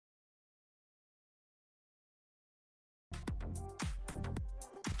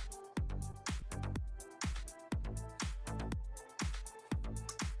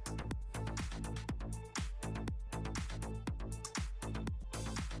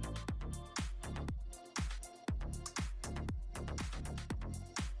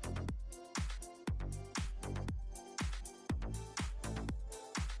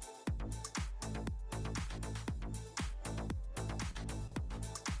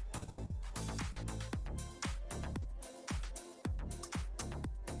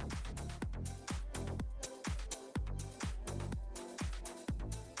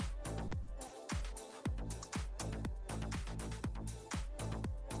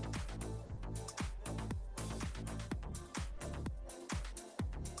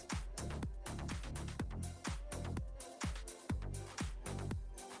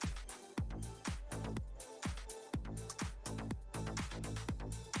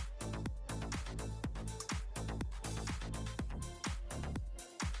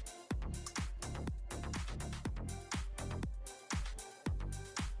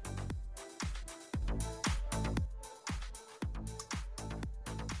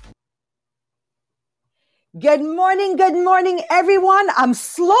Good morning, everyone. I'm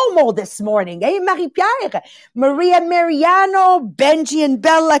slow-mo this morning. Hey, Marie-Pierre, Maria Mariano, Benji and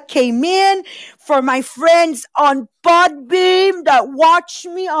Bella came in. For my friends on Podbeam that watch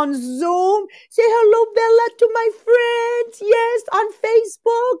me on Zoom, say hello, Bella, to my friends. Yes, on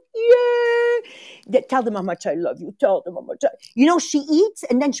Facebook. Yeah. Tell them how much I love you. Tell them how much she eats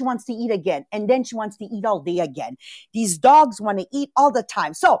and then she wants to eat again. And then she wants to eat all day again. These dogs want to eat all the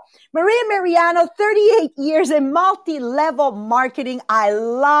time. So, Maria Mariano, 38 years in multi-level marketing. I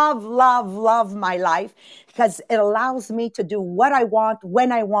love my life because it allows me to do what I want,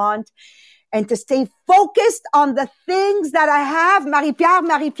 when I want, and to stay focused on the things that I have.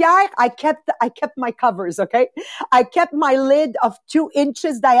 Marie-Pierre, I kept my covers, okay? I kept my lid of 2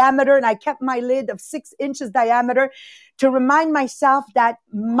 inches diameter and I kept my lid of 6 inches diameter to remind myself that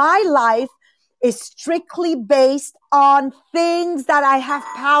my life is strictly based on things that I have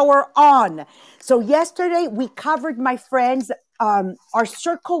power on. So yesterday we covered, my friends, our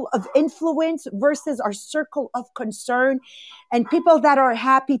circle of influence versus our circle of concern. And people that are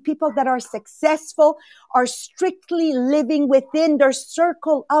happy, people that are successful are strictly living within their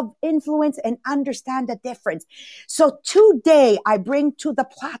circle of influence and understand the difference. So today I bring to the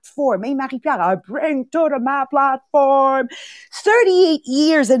platform, hey Marie-Pierre, I bring to my platform 38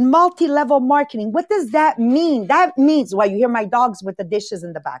 years in multi-level marketing. What does that mean? That means, well, you hear my dogs with the dishes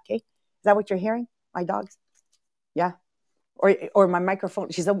in the back, eh? Is that what you're hearing? My dogs? Yeah. Or my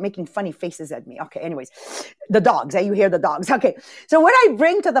microphone, she's making funny faces at me. Okay, anyways, the dogs, you hear the dogs. Okay, so what I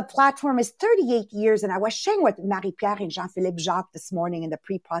bring to the platform is 38 years, and I was sharing with Marie-Pierre and Jean-Philippe Jacques this morning in the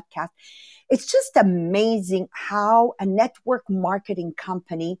pre-podcast. It's just amazing how a network marketing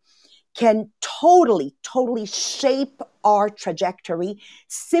company can totally shape our trajectory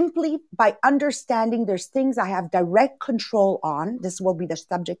simply by understanding there's things I have direct control on. This will be the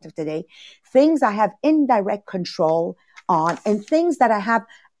subject of today. Things I have indirect control on and things that I have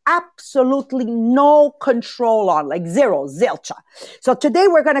absolutely no control on, like zero, zilcha. So today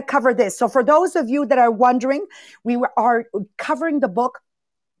we're going to cover this. So for those of you that are wondering, we are covering the book,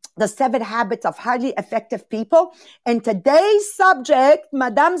 The 7 Habits of Highly Effective People. And today's subject,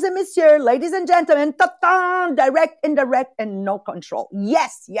 mesdames et messieurs, ladies and gentlemen, direct, indirect, and no control.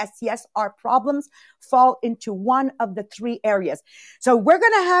 Yes, our problems fall into one of the 3 areas. So we're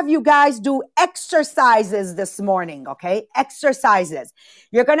going to have you guys do exercises this morning, okay? Exercises.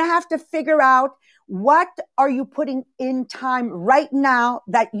 You're going to have to figure out what are you putting in time right now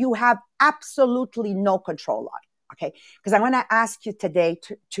that you have absolutely no control on. Okay, because I want to ask you today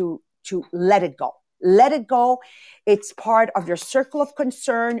to let it go. Let it go. It's part of your circle of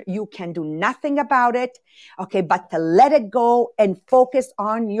concern. You can do nothing about it. Okay, but to let it go and focus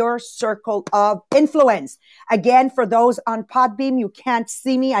on your circle of influence. Again, for those on Podbeam, you can't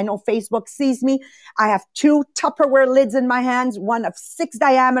see me. I know Facebook sees me. I have 2 Tupperware lids in my hands, one of 6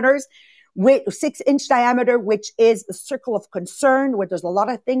 diameters. With 6-inch diameter, which is the circle of concern, where there's a lot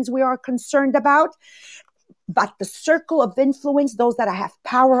of things we are concerned about. But the circle of influence, those that I have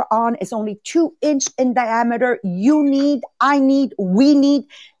power on, is only 2-inch in diameter. You need, I need, we need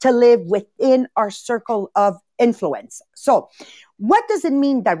to live within our circle of influence. So what does it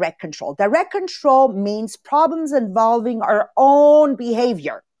mean, direct control? Direct control means problems involving our own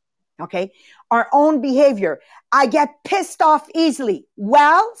behavior. Okay, our own behavior. I get pissed off easily.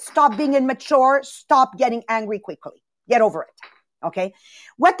 Well, stop being immature. Stop getting angry quickly. Get over it. Okay.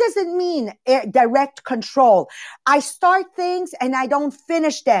 What does it mean? Direct control. I start things and I don't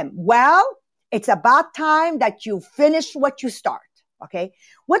finish them. Well, it's about time that you finish what you start. Okay.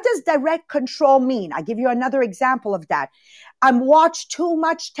 What does direct control mean? I give you another example of that. I watch too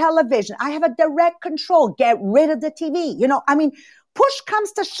much television. I have a direct control. Get rid of the TV. Push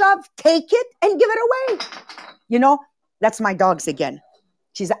comes to shove, take it and give it away. That's my dogs again.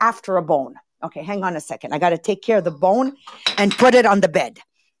 She's after a bone. Okay, hang on a second. I got to take care of the bone and put it on the bed.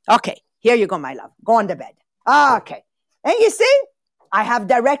 Okay, here you go, my love. Go on the bed. Okay. And you see, I have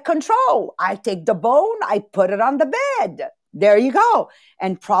direct control. I take the bone, I put it on the bed. There you go.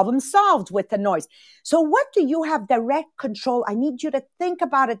 And problem solved with the noise. So what do you have direct control? I need you to think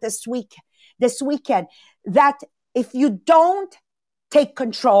about it this weekend, that if you don't take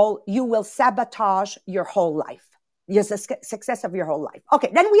control, you will sabotage your whole life. Your success of your whole life. Okay,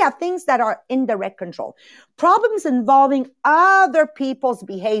 then we have things that are indirect control. Problems involving other people's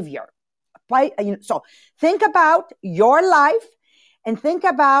behavior. So think about your life and think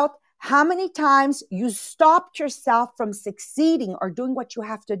about how many times you stopped yourself from succeeding or doing what you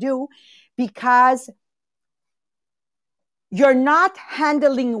have to do because you're not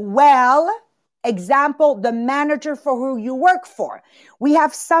handling well. Example, the manager for who you work for. We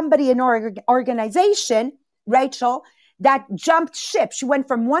have somebody in our organization Rachel, that jumped ship. She went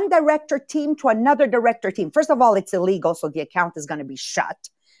from one director team to another director team. First of all, it's illegal, so the account is going to be shut.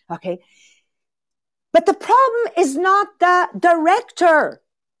 Okay. But the problem is not the director.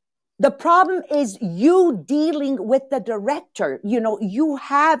 The problem is you dealing with the director. You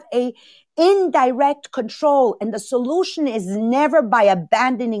have a indirect control, and the solution is never by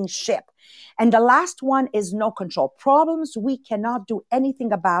abandoning ship. And the last one is no control. Problems we cannot do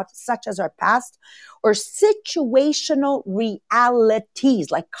anything about, such as our past or situational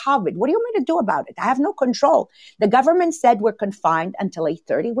realities like COVID. What do you want me to do about it? I have no control. The government said we're confined until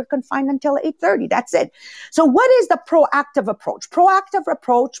 8:30. We're confined until 8:30. That's it. So what is the proactive approach? Proactive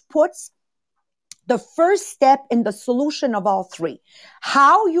approach puts the first step in the solution of all three.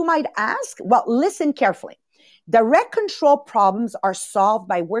 How, you might ask? Well, listen carefully. Direct control problems are solved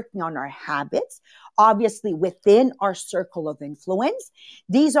by working on our habits, obviously within our circle of influence.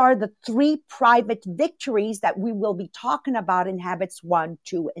 These are the three private victories that we will be talking about in habits 1,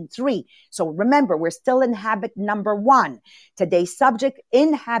 2, and 3. So remember, we're still in habit number 1. Today's subject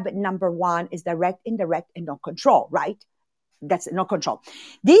in habit number 1 is direct, indirect, and no control, right? That's no control.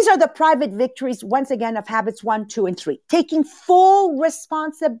 These are the private victories, once again, of habits 1, 2, and 3. Taking full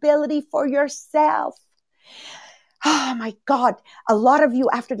responsibility for yourself. Oh my God. A lot of you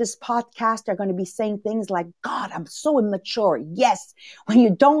after this podcast are going to be saying things like, God, I'm so immature. Yes. When you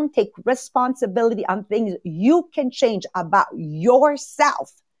don't take responsibility on things you can change about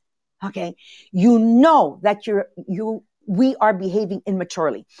yourself. Okay. You know that we are behaving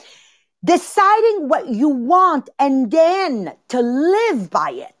immaturely. Deciding what you want and then to live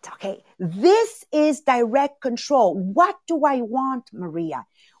by it. Okay. This is direct control. What do I want, Maria?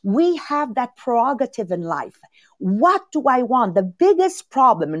 We have that prerogative in life. What do I want? The biggest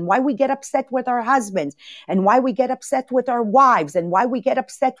problem and why we get upset with our husbands and why we get upset with our wives and why we get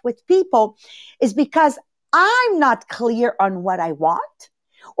upset with people is because I'm not clear on what I want.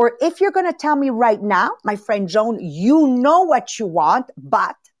 Or if you're going to tell me right now, my friend Joan, you know what you want,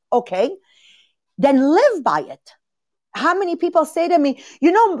 but okay, then live by it. How many people say to me,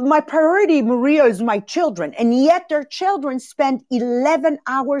 my priority, Maria, is my children. And yet their children spend 11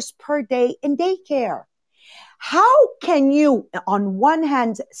 hours per day in daycare. How can you, on one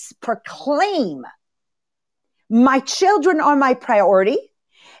hand, proclaim my children are my priority,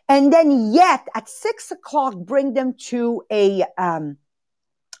 and then yet at 6 o'clock bring them to a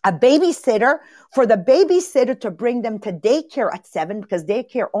babysitter, for the babysitter to bring them to daycare at 7, because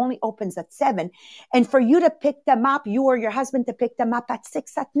daycare only opens at 7, and for you to pick them up, you or your husband to pick them up at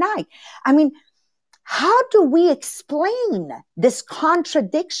 6 at night. I mean, how do we explain this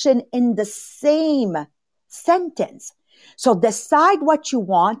contradiction in the same sentence? So decide what you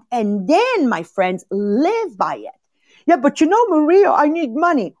want, and then, my friends, live by it. Yeah, but Maria, I need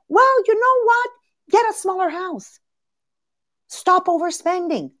money. Well, you know what? Get a smaller house. Stop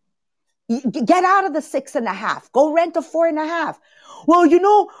overspending. Get out of the 6.5. Go rent a 4.5.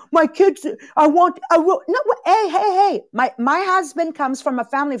 Well, my kids, hey. My husband comes from a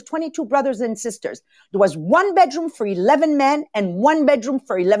family of 22 brothers and sisters. There was 1 bedroom for 11 men and 1 bedroom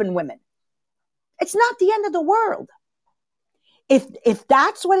for 11 women. It's not the end of the world. If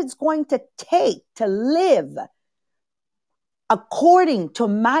that's what it's going to take to live according to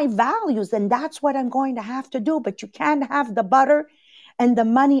my values, then that's what I'm going to have to do. But you can't have the butter and the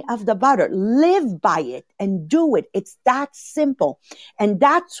money of the butter. Live by it and do it. It's that simple. And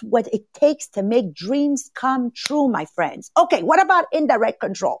that's what it takes to make dreams come true, my friends. Okay, what about indirect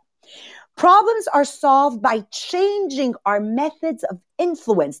control? Problems are solved by changing our methods of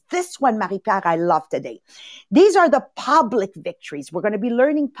influence. This one, Marie-Pierre, I love today. These are the public victories. We're going to be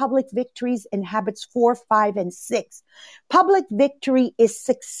learning public victories in habits 4, 5, and 6. Public victory is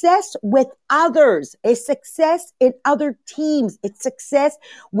success with others, is success in other teams, it's success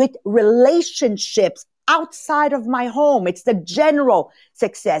with relationships outside of my home. It's the general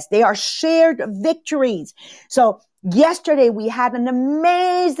success. They are shared victories. So yesterday we had an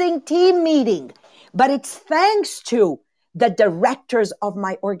amazing team meeting, but it's thanks to the directors of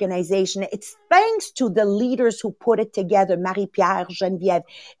my organization. It's thanks to the leaders who put it together, Marie-Pierre, Geneviève.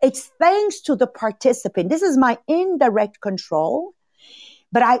 It's thanks to the participant. This is my indirect control,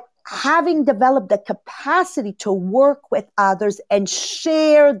 but having developed the capacity to work with others and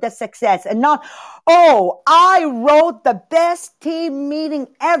share the success and not, I wrote the best team meeting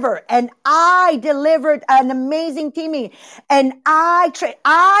ever and I delivered an amazing team meeting and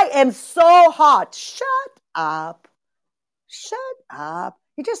I am so hot. Shut up.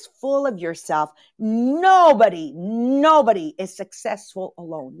 You're just full of yourself. Nobody is successful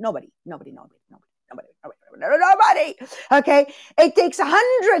alone. Nobody. Nobody. Okay. It takes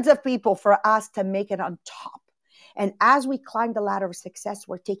hundreds of people for us to make it on top. And as we climb the ladder of success,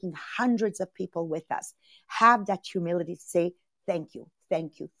 we're taking hundreds of people with us. Have that humility to say, thank you,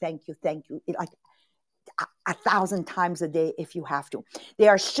 thank you, thank you, thank you. Like 1,000 times a day if you have to. They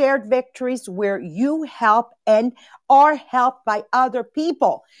are shared victories where you help and are helped by other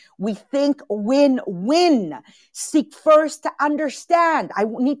people. We think win-win. Seek first to understand. I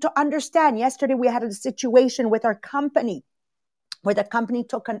need to understand. Yesterday we had a situation with our company where the company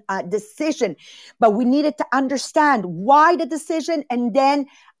took a decision, but we needed to understand why the decision, and then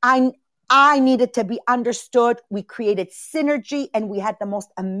I needed to be understood. We created synergy and we had the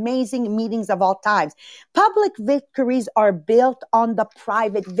most amazing meetings of all times. Public victories are built on the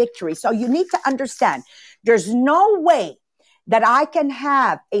private victory. So you need to understand there's no way that I can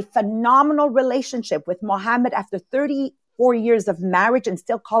have a phenomenal relationship with Mohammed after 34 years of marriage and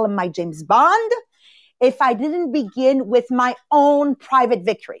still call him my James Bond if I didn't begin with my own private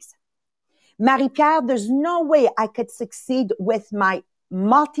victories. Marie-Pierre, there's no way I could succeed with my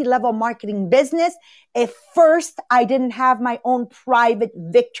multi-level marketing business if first I didn't have my own private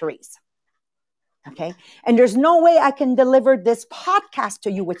victories. Okay. And there's no way I can deliver this podcast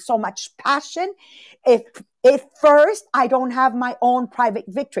to you with so much passion if first I don't have my own private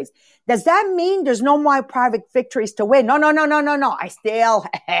victories. Does that mean there's no more private victories to win? No. I still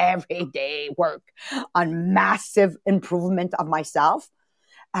every day work on massive improvement of myself.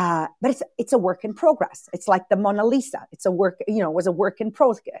 But it's a work in progress. It's like the Mona Lisa. It's a work, was a work in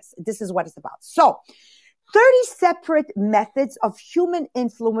progress. This is what it's about. So 30 separate methods of human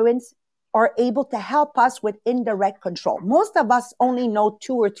influence are able to help us with indirect control. Most of us only know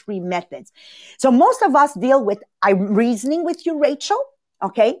 2 or 3 methods. So most of us deal with, I'm reasoning with you, Rachel.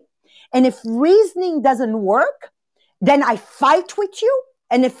 Okay. And if reasoning doesn't work, then I fight with you.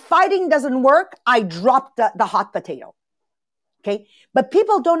 And if fighting doesn't work, I drop the hot potato. Okay. But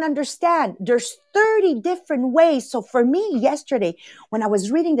people don't understand. There's 30 different ways. So for me yesterday, when I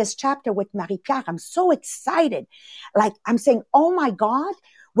was reading this chapter with Marie-Pierre, I'm so excited. Like I'm saying, oh my God,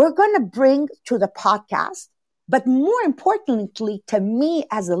 we're going to bring to the podcast, but more importantly to me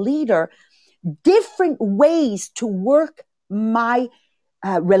as a leader, different ways to work my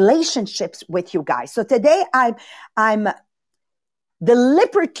relationships with you guys. So today I'm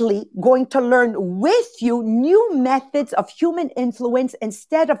deliberately going to learn with you new methods of human influence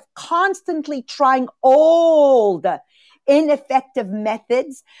instead of constantly trying old, ineffective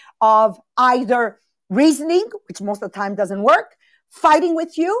methods of either reasoning, which most of the time doesn't work, fighting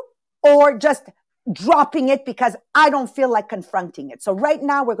with you, or just dropping it because I don't feel like confronting it. So right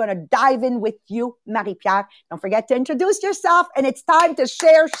now we're going to dive in with you, Marie-Pierre. Don't forget to introduce yourself, and it's time to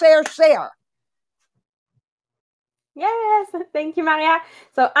share. Yes, thank you, Maria.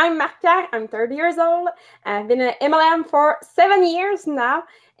 So I'm Marie-Pierre. I'm 30 years old. I've been an MLM for 7 years now.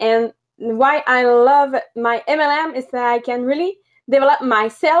 And why I love my MLM is that I can really develop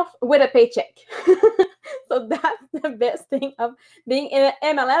myself with a paycheck. So that's the best thing of being in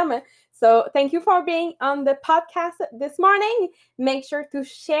an MLM. So thank you for being on the podcast this morning. Make sure to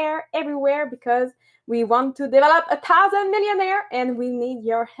share everywhere because we want to develop 1,000 millionaires and we need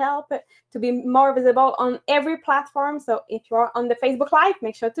your help to be more visible on every platform. So if you're on the Facebook Live,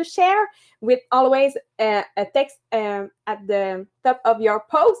 make sure to share with always a text at the top of your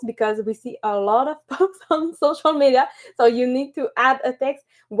post because we see a lot of posts on social media. So you need to add a text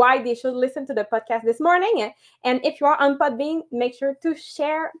why they should listen to the podcast this morning. And if you are on Podbean, make sure to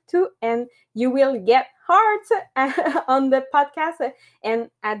share too, and you will get hearts on the podcast. And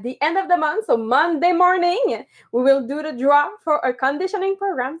at the end of the month, so Monday morning, we will do the draw for a conditioning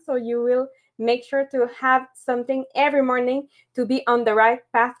program. So you will make sure to have something every morning to be on the right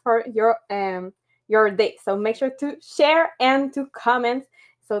path for your day. So make sure to share and to comment.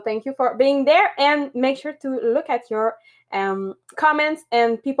 So thank you for being there, and make sure to look at your comments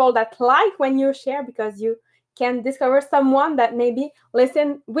and people that like when you share, because you can discover someone that maybe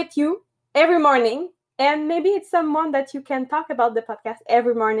listen with you every morning, and maybe it's someone that you can talk about the podcast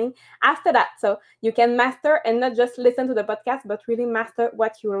every morning after that. So you can master and not just listen to the podcast, but really master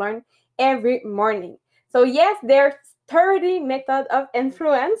what you learn every morning. So yes, there's 30 methods of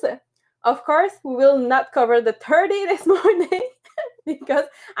influence. Of course, we will not cover the 30 this morning because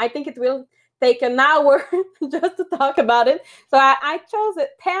I think it will take an hour just to talk about it. So I chose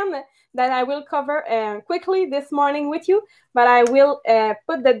 10 that I will cover quickly this morning with you, but I will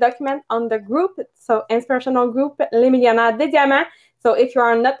put the document on the group, so inspirational group, Les Millionnaires des Diamants. So if you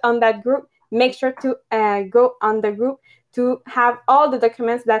are not on that group, make sure to go on the group to have all the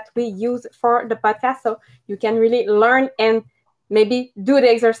documents that we use for the podcast, so you can really learn and maybe do the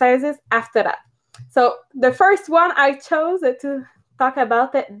exercises after that. So the first one I chose to talk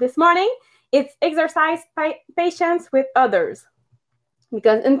about this morning, it's exercise patience with others.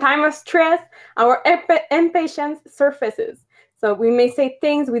 Because in time of stress, our impatience surfaces. So we may say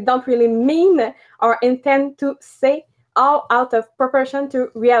things we don't really mean or intend to say, all out of proportion to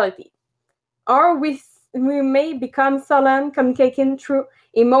reality. Or we may become sullen, communicating through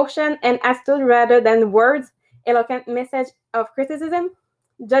emotion and attitude rather than words, eloquent message of criticism,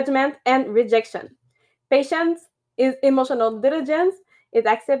 judgment, and rejection. Patience is emotional diligence. It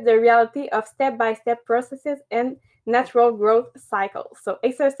accepts the reality of step-by-step processes and natural growth cycles. So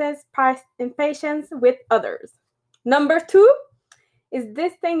exercise patience with others. Number two is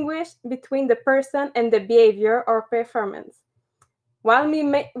distinguish between the person and the behavior or performance. While we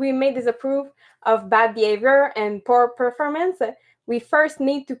may disapprove of bad behavior and poor performance, we first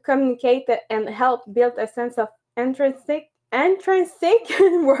need to communicate and help build a sense of intrinsic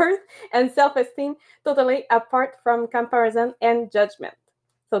worth and self-esteem totally apart from comparison and judgment.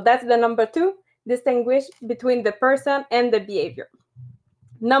 So that's the number two, distinguish between the person and the behavior.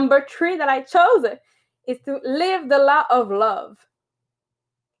 Number three that I chose is to live the law of love.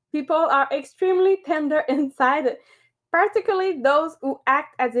 People are extremely tender inside, particularly those who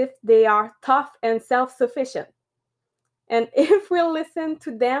act as if they are tough and self-sufficient. And if we listen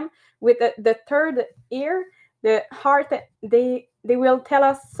to them with the third ear, the heart, they will tell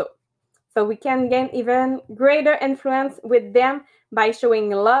us so. So we can gain even greater influence with them by showing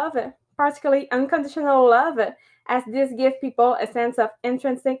love, particularly unconditional love, as this gives people a sense of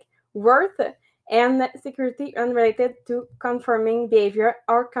intrinsic worth and security unrelated to conforming behavior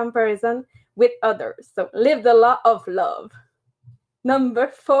or comparison with others. So live the law of love. Number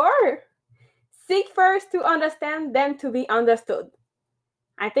four, seek first to understand, then to be understood.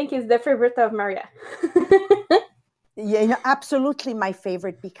 I think it's the favorite of Maria. Yeah, absolutely my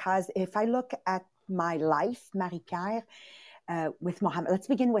favorite, because if I look at my life, Marie-Pierre, with Mohammed, let's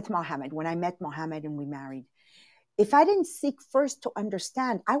begin with Mohammed. When I met Mohammed and we married, if I didn't seek first to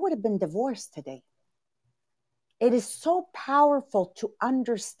understand, I would have been divorced today. It is so powerful to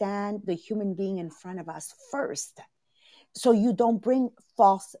understand the human being in front of us first, so you don't bring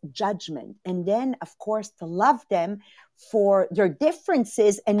false judgment. And then, of course, to love them for their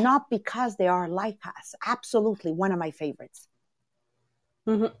differences and not because they are like us. Absolutely, one of my favorites.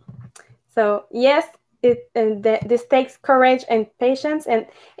 Mm-hmm. So yes, this takes courage and patience and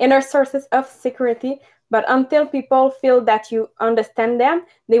inner sources of security. But until people feel that you understand them,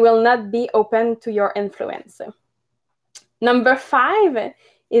 they will not be open to your influence. Number five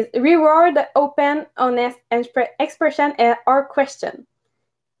is reward open, honest expression or question.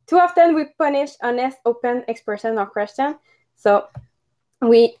 Too often we punish honest, open expression or question. So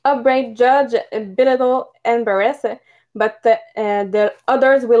we upbraid, judge, belittle, embarrass, but the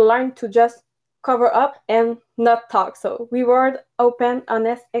others will learn to just cover up and not talk. So reward open,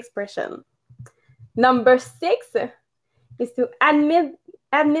 honest expression. Number six is to admit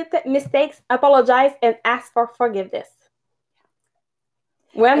mistakes, apologize, and ask for forgiveness.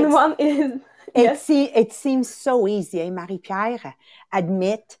 When one is yes, it seems so easy, Marie-Pierre.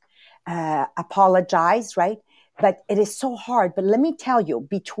 Admit, apologize, right? But it is so hard. But let me tell you,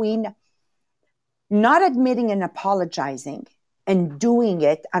 between not admitting and apologizing and doing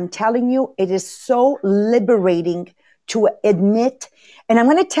it, I'm telling you, it is so liberating to admit. And I'm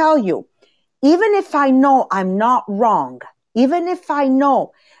going to tell you, even if I know I'm not wrong, even if I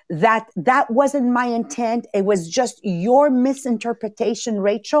know that that wasn't my intent, it was just your misinterpretation,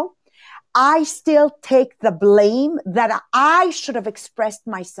 Rachel, I still take the blame that I should have expressed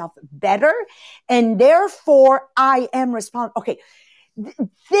myself better, and therefore I am responsible. Okay,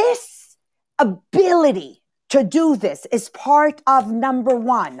 this ability to do this is part of number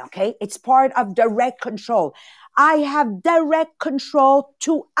one, okay? It's part of direct control. I have direct control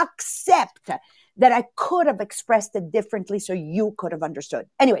to accept that I could have expressed it differently so you could have understood.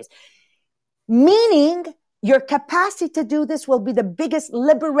 Anyways, meaning your capacity to do this will be the biggest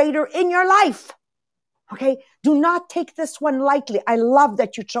liberator in your life. Okay, do not take this one lightly. I love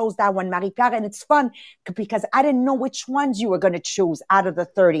that you chose that one, Marie-Pierre, and it's fun because I didn't know which ones you were going to choose out of the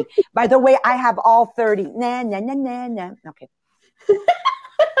 30. By the way, I have all 30. Nah, nah, nah, nah, nah. Okay.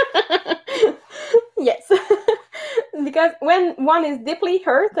 yes. Because when one is deeply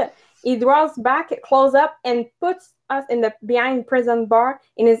hurt, he draws back, close up, and puts us in the behind prison bar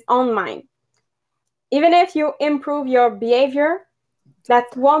in his own mind. Even if you improve your behavior, that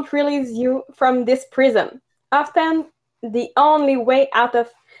won't release you from this prison. Often, the only way out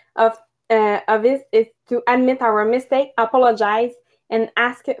of this is to admit our mistake, apologize, and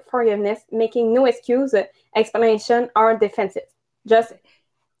ask forgiveness, making no excuse, explanation, or defenses. Just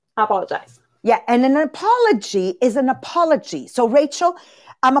apologize. Yeah, and an apology is an apology. So, Rachel,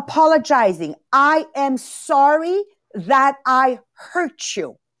 I'm apologizing. I am sorry that I hurt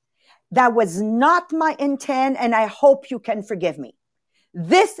you. That was not my intent, and I hope you can forgive me.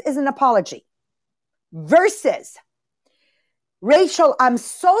 This is an apology. Versus, Rachel, I'm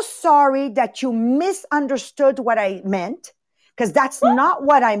so sorry that you misunderstood what I meant, because that's not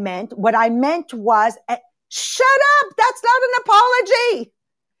what I meant. What I meant was, shut up. That's not an apology.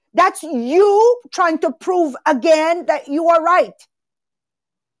 That's you trying to prove again that you are right.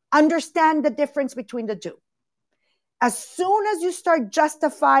 Understand the difference between the two. As soon as you start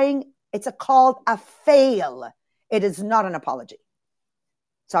justifying, it's called a fail. It is not an apology.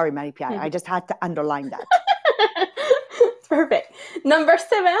 Sorry, Marie-Pierre. I just had to underline that. It's perfect. Number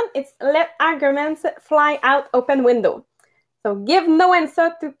 7, it's let arguments fly out open window. So give no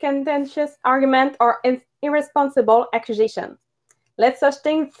answer to contentious argument or irresponsible accusation. Let such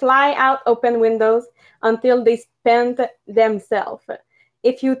things fly out open windows until they spend themselves.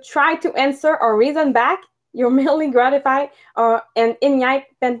 If you try to answer or reason back, you're merely gratified and ignite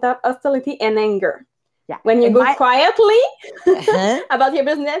pent-up hostility and anger. Yeah. When you go quietly about your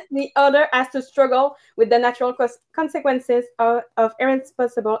business, the other has to struggle with the natural consequences of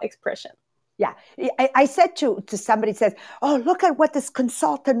irresponsible expression. Yeah. I said to somebody says, oh, look at what this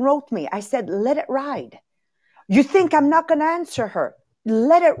consultant wrote me. I said, let it ride. You think I'm not going to answer her?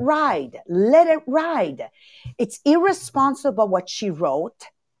 Let it ride. Let it ride. It's irresponsible what she wrote.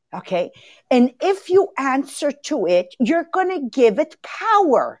 Okay. And if you answer to it, you're going to give it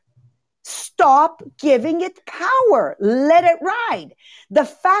power. Stop giving it power. Let it ride. The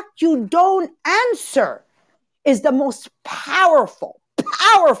fact you don't answer is the most powerful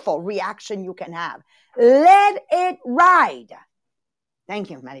reaction you can have. Let it ride. Thank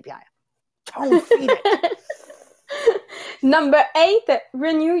you, Marie-Pierre. Don't feed it. Number 8,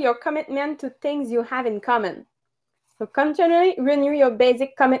 renew your commitment to things you have in common. So continually renew your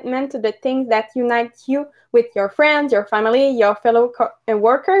basic commitment to the things that unite you with your friends, your family, your fellow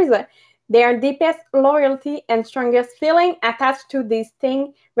workers. Their deepest loyalty and strongest feeling attached to these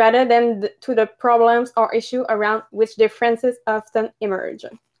things rather than to the problems or issues around which differences often emerge.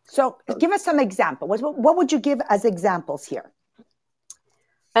 So give us some examples. What would you give as examples here?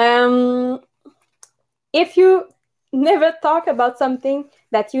 If you never talk about something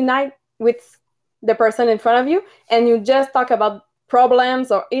that unites with the person in front of you and you just talk about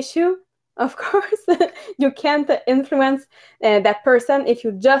problems or issues, of course, you can't influence that person if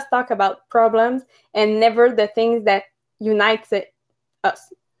you just talk about problems and never the things that unites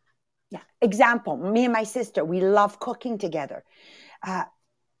us. Yeah. Example, me and my sister, we love cooking together.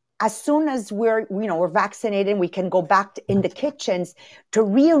 As soon as we're vaccinated, we can go back in the kitchens to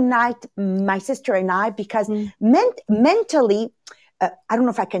reunite my sister and I, because mentally, I don't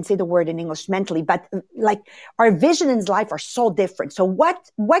know if I can say the word in English, mentally, but like our vision in life are so different. So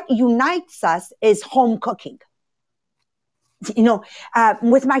what unites us is home cooking.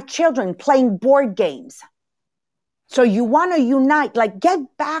 With my children playing board games. So you want to unite, like get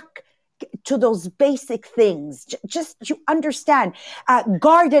back to those basic things. Just you understand.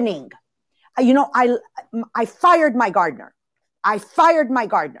 Gardening. I fired my gardener.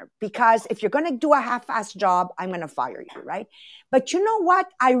 Because if you're going to do a half-assed job, I'm going to fire you, right? But you know what?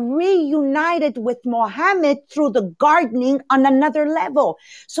 I reunited with Mohammed through the gardening on another level.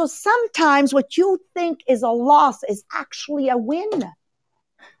 So sometimes what you think is a loss is actually a win.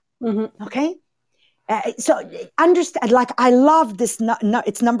 Mm-hmm. Okay? So understand, like I love this.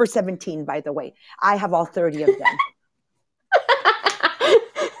 It's number 17, by the way. I have all 30 of them.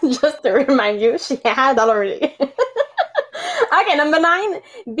 Just to remind you, she had already. Okay, number 9,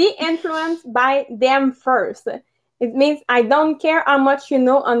 be influenced by them first. It means I don't care how much you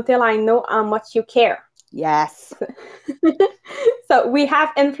know until I know how much you care. Yes. So we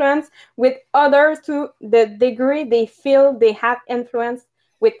have influence with others to the degree they feel they have influence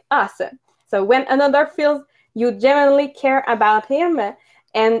with us. So when another feels you genuinely care about him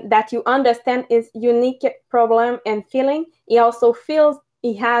and that you understand his unique problem and feeling, he also feels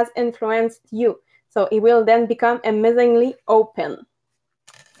he has influenced you. So he will then become amazingly open.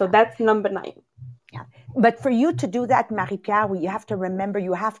 So that's number 9. Yeah. But for you to do that, Marie-Pierre, you have to remember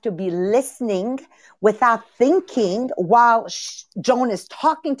you have to be listening without thinking while Joan is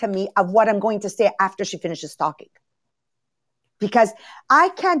talking to me of what I'm going to say after she finishes talking. Because I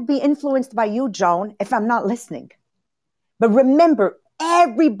can't be influenced by you, Joan, if I'm not listening. But remember,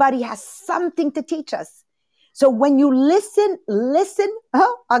 everybody has something to teach us. So when you listen,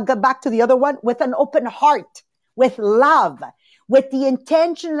 I'll go back to the other one, with an open heart, with love, with the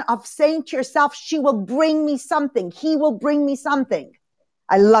intention of saying to yourself, she will bring me something. He will bring me something.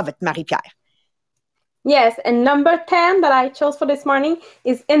 I love it, Marie-Pierre. Yes, and number 10 that I chose for this morning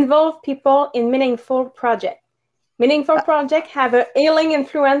is involve people in meaningful projects. Meaningful Uh, projects have a healing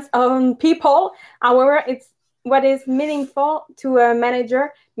influence on people. However, it's what is meaningful to a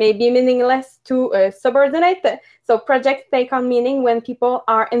manager may be meaningless to a subordinate. So projects take on meaning when people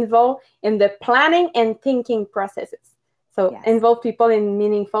are involved in the planning and thinking processes. So yes. involve people in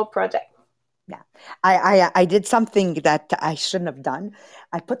meaningful projects. Yeah, I did something that I shouldn't have done.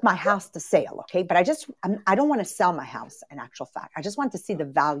 I put my house to sale, okay, but I don't want to sell my house. In actual fact, I just want to see the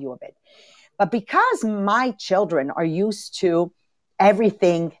value of it. But because my children are used to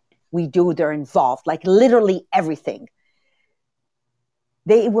everything we do, they're involved, like literally everything.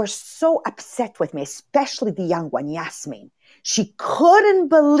 They were so upset with me, especially the young one, Yasmin. She couldn't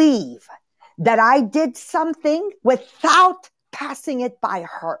believe that I did something without passing it by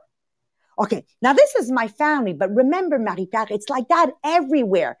her. Okay, now this is my family, but remember, Marie-Pierre, it's like that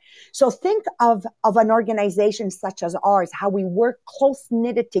everywhere. So think of an organization such as ours, how we work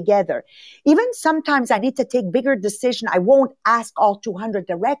close-knitted together. Even sometimes I need to take bigger decisions. I won't ask all 200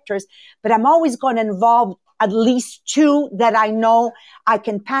 directors, but I'm always going to involve at least two that I know I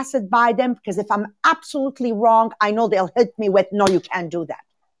can pass it by them, because if I'm absolutely wrong, I know they'll hit me with, no, you can't do that.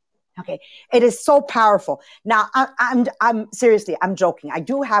 Okay, it is so powerful. Now, I'm seriously, I'm joking. I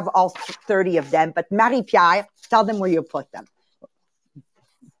do have all 30 of them, but Marie-Pierre, tell them where you put them.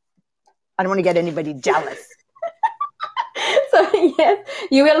 I don't want to get anybody jealous. So yes,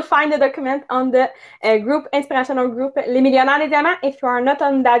 you will find the document on the group, inspirational group, Les Millionnaires des Diamants. If you are not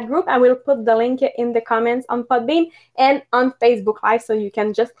on that group, I will put the link in the comments on Podbean and on Facebook Live, so you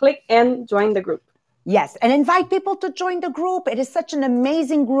can just click and join the group. Yes, and invite people to join the group. It is such an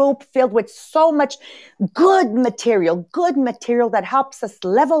amazing group filled with so much good material that helps us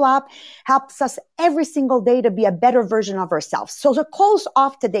level up, helps us every single day to be a better version of ourselves. So to close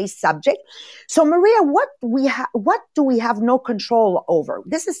off today's subject, so Maria, what do we have no control over?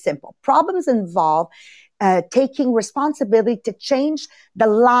 This is simple. Problems involve taking responsibility to change the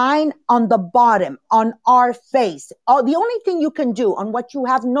line on the bottom on our face. The only thing you can do on what you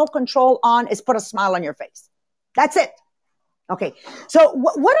have no control on is put a smile on your face. That's it. Okay. So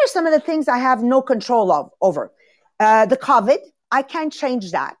what are some of the things I have no control over? The COVID, I can't change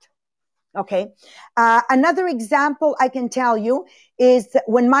that. Okay. Another example I can tell you is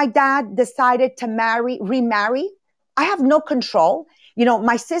when my dad decided to remarry, I have no control. You know,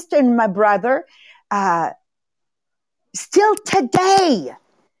 my sister and my brother, still today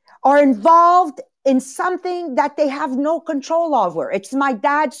are involved in something that they have no control over. It's my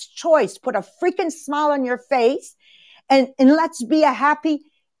dad's choice. Put a freaking smile on your face and let's be a happy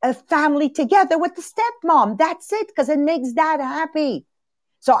family together with the stepmom. That's it, because it makes dad happy.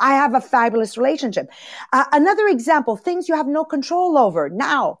 So I have a fabulous relationship. Another example, things you have no control over.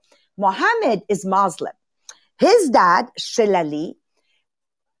 Now, Mohammed is Muslim. His dad, Shilali,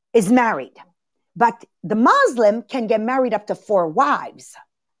 is married. But the Muslim can get married up to 4 wives.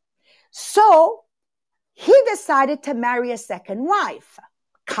 So he decided to marry a second wife.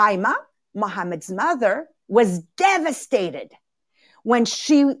 Kaima, Muhammad's mother, was devastated when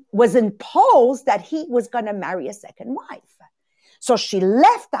she was imposed that he was going to marry a second wife. So she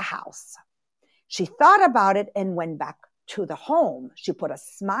left the house. She thought about it and went back to the home. She put a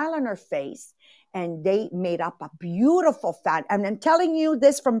smile on her face and they made up a beautiful family. And I'm telling you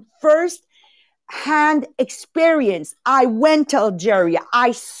this from first hand experience. I went to Algeria.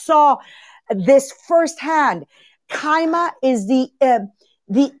 I saw this firsthand. Kaima is the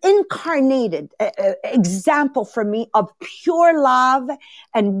incarnated example for me of pure love,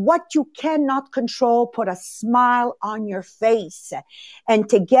 and what you cannot control, put a smile on your face. And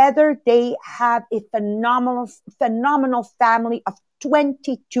together they have a phenomenal family of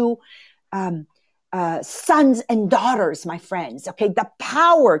 22 sons and daughters, my friends. Okay. The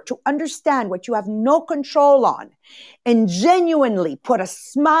power to understand what you have no control on and genuinely put a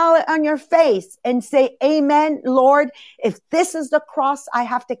smile on your face and say, amen, Lord, if this is the cross I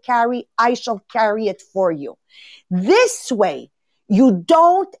have to carry, I shall carry it for you. This way, you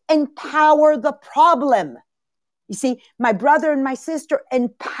don't empower the problem. You see, my brother and my sister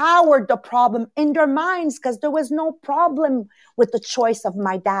empowered the problem in their minds because there was no problem with the choice of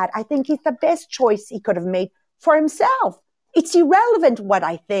my dad. I think he's the best choice he could have made for himself. It's irrelevant what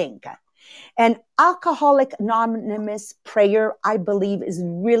I think. And Alcoholic Anonymous prayer, I believe, is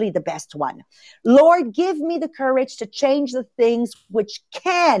really the best one. Lord, give me the courage to change the things which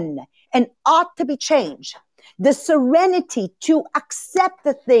can and ought to be changed. The serenity to accept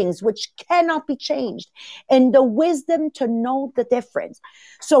the things which cannot be changed, and the wisdom to know the difference.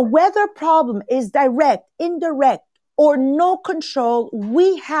 So whether problem is direct, indirect, or no control,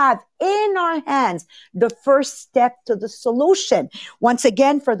 we have in our hands the first step to the solution. Once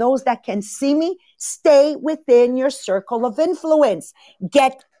again, for those that can see me, stay within your circle of influence.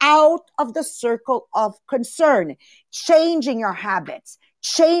 Get out of the circle of concern, changing your habits,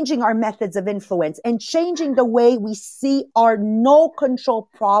 changing our methods of influence, and changing the way we see our no control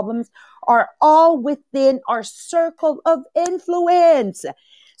problems are all within our circle of influence.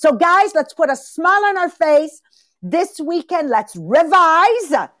 So guys, let's put a smile on our face. This weekend, let's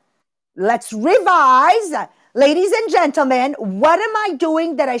revise. Let's revise. Ladies and gentlemen, what am I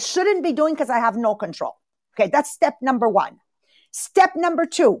doing that I shouldn't be doing because I have no control? Okay, that's step number one. Step number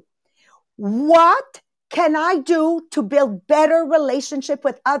two, what can I do to build better relationship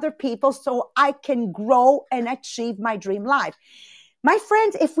with other people so I can grow and achieve my dream life? My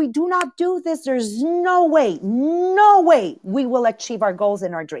friends, if we do not do this, there's no way we will achieve our goals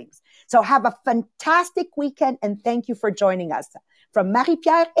and our dreams. So have a fantastic weekend and thank you for joining us. From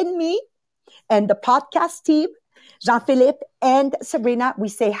Marie-Pierre and me and the podcast team, Jean-Philippe and Sabrina, we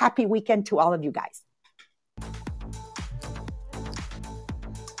say happy weekend to all of you guys.